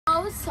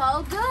was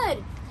so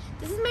good.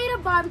 This is made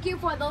of barbecue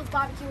for those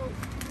barbecue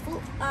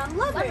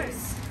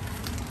lovers.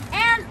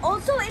 And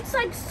also, it's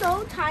like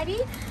so tiny.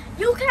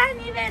 You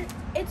can't even.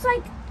 It's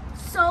like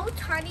so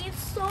tiny.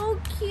 It's so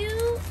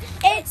cute.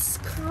 It's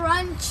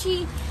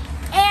crunchy,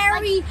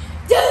 airy,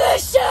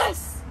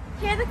 delicious.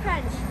 Hear the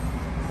crunch.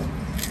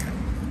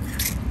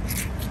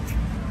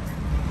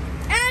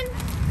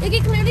 And you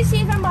can clearly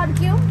see from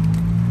barbecue.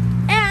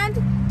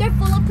 And they're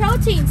full of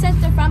protein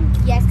since they're from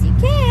Yes You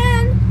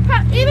Can.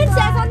 Even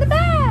says on the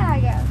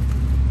bag.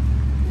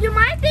 You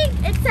might think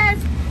it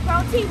says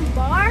protein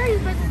bars,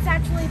 but it's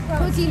actually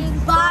protein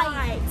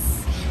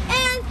bites.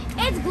 And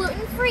it's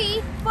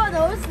gluten-free for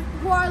those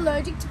who are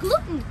allergic to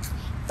gluten.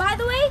 By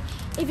the way,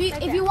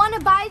 if you want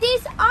to buy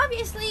these,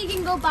 obviously you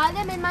can go buy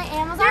them in my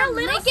Amazon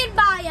link in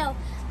bio.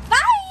 Bye!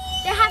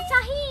 They have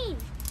tahini.